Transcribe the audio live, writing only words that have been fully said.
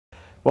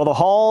Well, the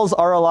halls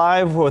are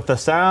alive with the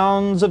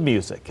sounds of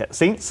music at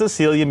St.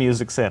 Cecilia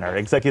Music Center.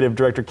 Executive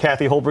Director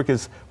Cathy Holbrook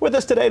is with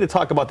us today to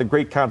talk about the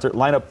great concert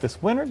lineup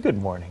this winter. Good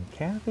morning,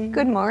 Cathy.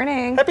 Good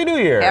morning. Happy New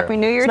Year. Happy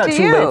New Year to you. It's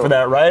not too late for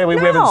that, right? We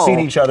haven't seen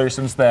each other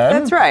since then.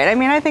 That's right. I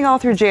mean, I think all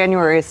through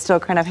January is still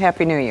kind of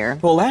Happy New Year.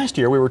 Well, last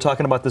year we were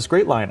talking about this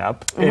great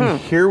lineup,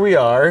 and here we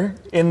are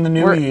in the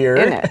new year.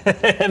 In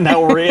it. And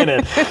now we're in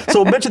it.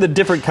 So mention the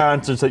different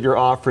concerts that you're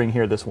offering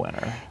here this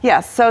winter.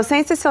 Yes, so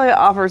St. Cecilia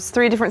offers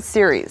 3 different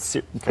series.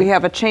 We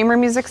have a chamber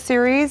music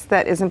series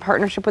that is in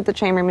partnership with the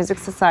Chamber Music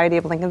Society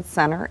of Lincoln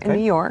Center in New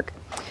York.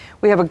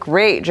 We have a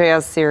great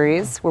jazz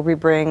series where we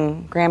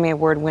bring Grammy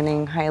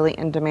Award-winning, highly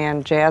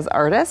in-demand jazz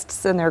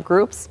artists and their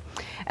groups.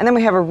 And then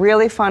we have a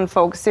really fun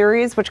folk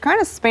series, which kind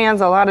of spans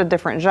a lot of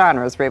different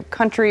genres. We have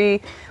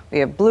country, we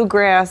have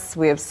bluegrass,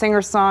 we have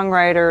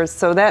singer-songwriters,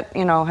 so that,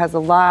 you know, has a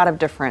lot of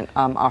different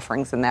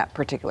offerings in that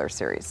particular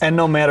series. And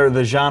no matter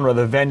the genre,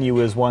 the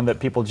venue is one that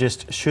people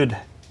just should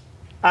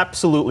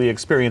absolutely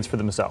experience for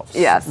themselves.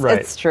 Yes,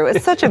 it's true.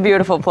 It's such a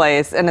beautiful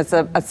place, and it's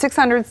a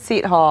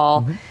 600-seat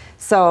hall.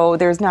 So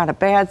there's not a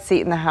bad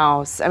seat in the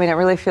house. I mean, it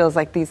really feels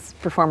like these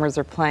performers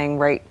are playing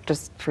right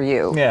just for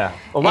you. Yeah,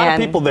 a lot of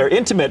people there,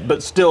 intimate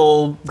but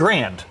still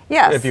grand,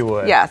 if you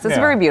would. Yes, it's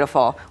very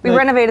beautiful. We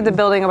renovated the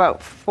building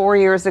about 4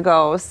 years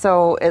ago,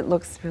 so it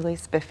looks really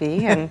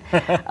spiffy. And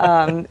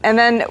and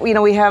then, you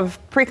know, we have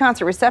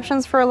pre-concert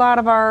receptions for a lot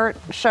of our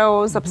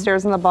shows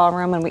upstairs in the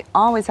ballroom, and we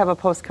always have a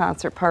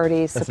post-concert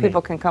party so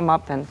people can come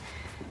up and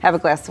have a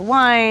glass of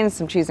wine,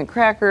 some cheese and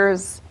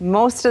crackers,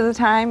 most of the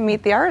time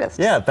meet the artist.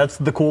 Yeah, that's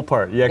the cool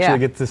part. You actually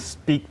get to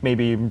speak,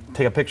 maybe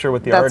take a picture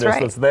with the artist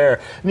that's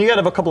there. And you got to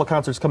have a couple of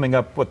concerts coming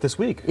up, this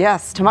week?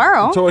 Yes,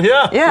 tomorrow. So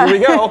here we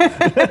go.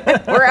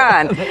 We're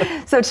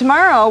on. So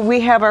tomorrow we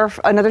have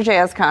another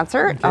jazz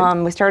concert.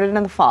 We started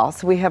in the fall,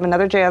 so we have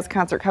another jazz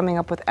concert coming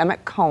up with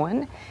Emmett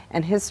Cohen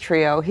and his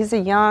trio. He's a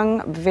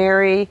young,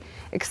 very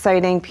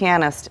exciting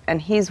pianist,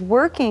 and he's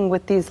working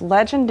with these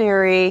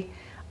legendary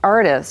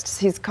artists.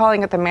 He's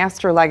calling it the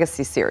Master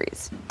Legacy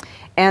Series.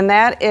 And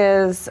that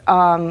is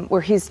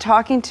where he's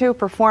talking to,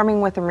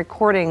 performing with, and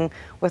recording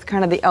with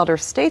kind of the elder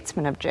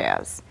statesmen of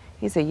jazz.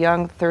 He's a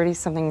young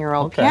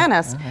 30-something-year-old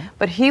pianist,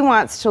 but he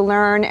wants to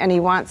learn and he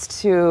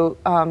wants to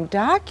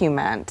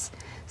document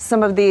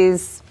some of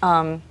these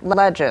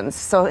legends.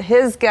 So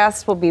his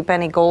guest will be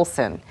Benny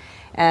Golson,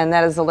 and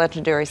that is a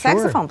legendary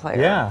saxophone player.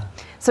 Yeah.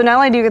 So not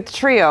only do you get the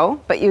trio,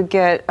 but you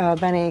get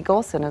Benny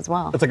Golson as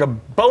well. It's like a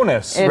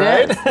bonus,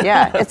 right? It is,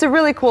 yeah. It's a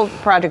really cool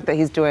project that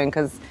he's doing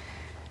because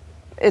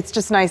it's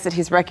just nice that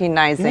he's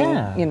recognizing,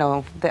 you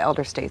know, the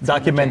elder statesmen.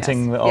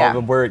 Documenting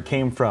all where it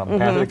came from,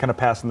 kind of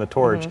passing the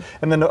torch.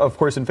 And then, of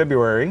course, in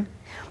February.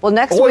 Well,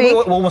 next week.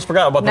 We almost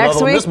forgot about the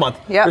other one this month.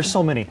 There's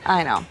so many.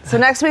 I know. So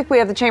next week we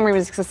have the Chamber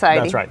Music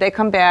Society. That's right. They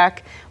come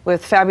back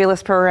with a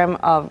fabulous program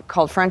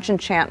called French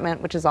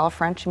Enchantment, which is all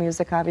French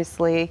music,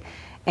 obviously.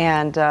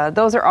 And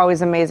those are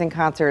always amazing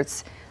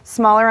concerts.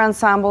 Smaller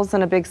ensembles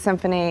than a big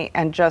symphony,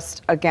 and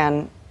just,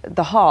 again,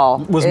 the hall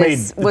was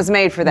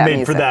made for that music.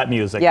 Made for that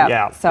music,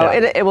 So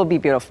it will be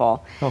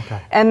beautiful.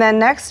 Okay. And then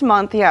next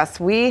month, yes,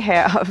 we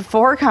have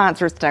 4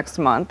 concerts next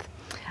month.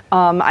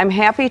 I'm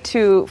happy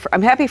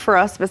for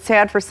us, but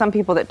sad for some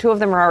people that 2 of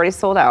them are already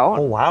sold out.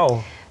 Oh,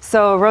 wow.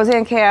 So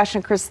Roseanne Cash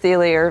and Chris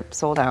Thiele are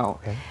sold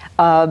out. Okay.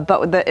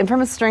 But the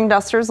Infamous String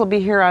Dusters will be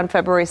here on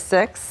February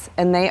 6th,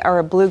 and they are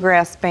a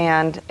bluegrass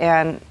band,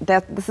 and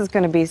this is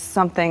going to be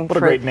something a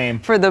great name.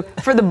 for the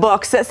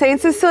books at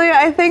St. Cecilia,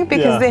 I think,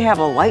 because they have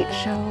a light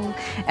show,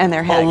 and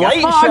they're having a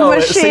fog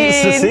machine. At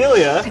St.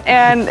 Cecilia.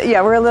 And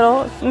yeah, we're a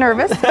little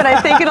nervous, but I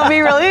think it'll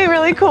be really,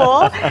 really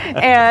cool.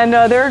 And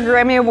they're a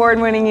Grammy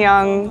Award-winning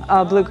young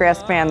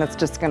bluegrass band that's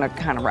just going to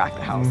kind of rock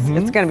the house.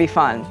 It's going to be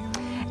fun.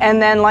 And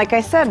then, like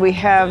I said, we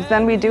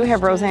do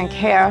have Roseanne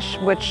Cash,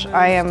 which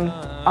I am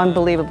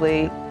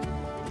unbelievably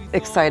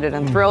excited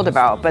and thrilled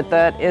about, but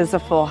that is a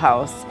full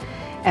house.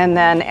 And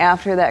then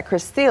after that,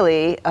 Chris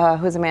Thiele,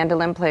 who's a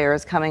mandolin player,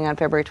 is coming on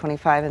February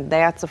 25, and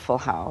that's a full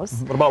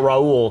house. What about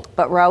Raul?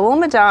 But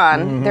Raul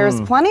Madon, there's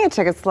plenty of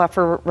tickets left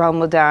for Raul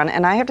Madon,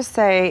 and I have to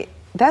say,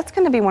 that's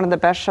going to be one of the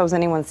best shows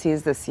anyone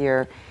sees this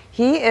year.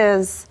 He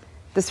is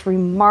this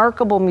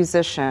remarkable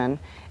musician.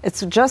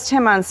 It's just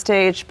him on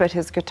stage, but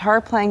his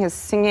guitar playing, his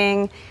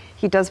singing,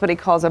 he does what he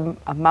calls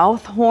a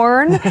mouth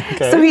horn.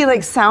 So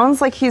he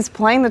sounds like he's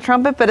playing the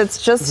trumpet, but it's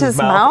just his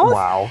mouth.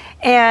 Wow.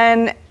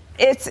 And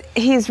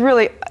he's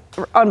really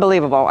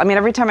unbelievable. I mean,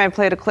 every time I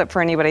played a clip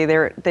for anybody,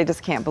 they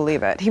just can't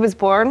believe it. He was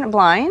born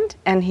blind,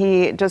 and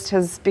he just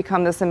has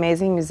become this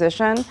amazing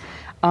musician.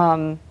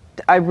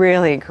 I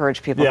really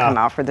encourage people to come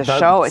out for this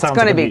show. It's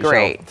going to be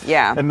great.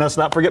 Yeah. And let's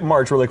not forget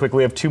March really quick.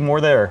 We have 2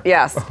 more there.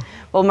 Yes.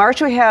 Well,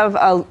 March we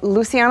have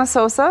Luciana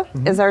Souza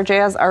is our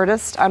jazz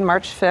artist on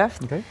March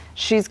 5th. Okay.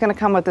 She's going to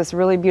come with this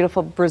really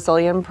beautiful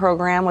Brazilian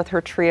program with her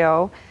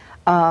trio.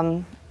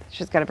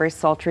 She's got a very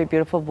sultry,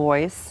 beautiful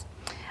voice.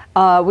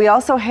 We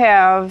also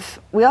have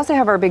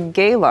our big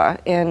gala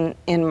in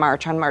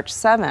March, on March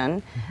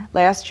 7.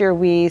 Last year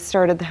we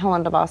started the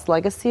Helen DeVos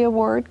Legacy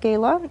Award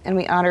Gala, and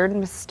we honored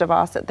Mrs.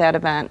 DeVos at that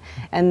event.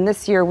 And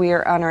this year we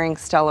are honoring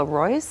Stella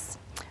Royce,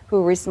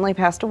 who recently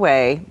passed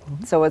away.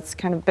 So it's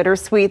kind of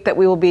bittersweet that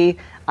we will be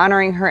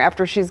honoring her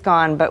after she's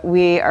gone, but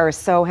we are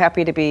so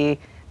happy to be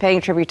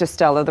paying tribute to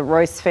Stella. The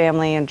Royce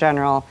family in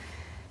general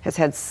has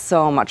had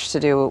so much to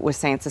do with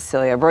St.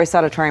 Cecilia. Royce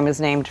Auditorium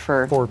is named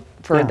for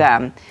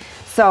them.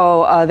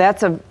 So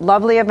that's a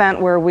lovely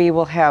event where we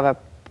will have a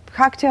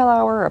cocktail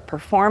hour, a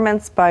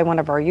performance by one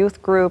of our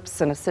youth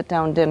groups, and a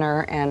sit-down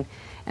dinner, and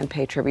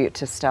pay tribute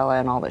to Stella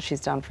and all that she's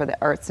done for the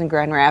arts in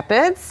Grand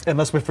Rapids.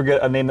 Unless we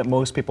forget a name that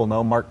most people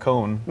know, Mark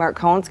Cohn. Mark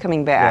Cohn's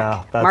coming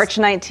back. Yeah, March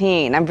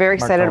 19. I'm very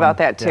excited about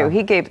that too. Yeah.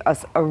 He gave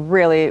us a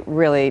really,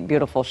 really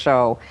beautiful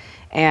show,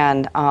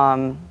 and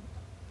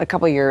a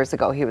couple years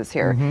ago he was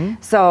here.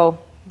 So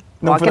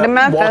Walking in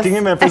Memphis. Walking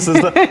in Memphis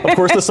is, of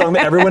course, the song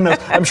that everyone knows.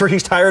 I'm sure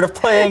he's tired of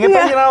playing it,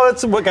 but you know,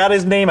 it's what got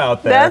his name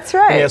out there. That's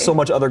right. And he has so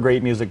much other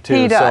great music too.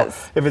 He does.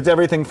 So if it's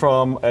everything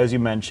from, as you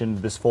mentioned,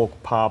 this folk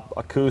pop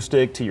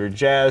acoustic to your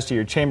jazz to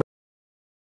your chamber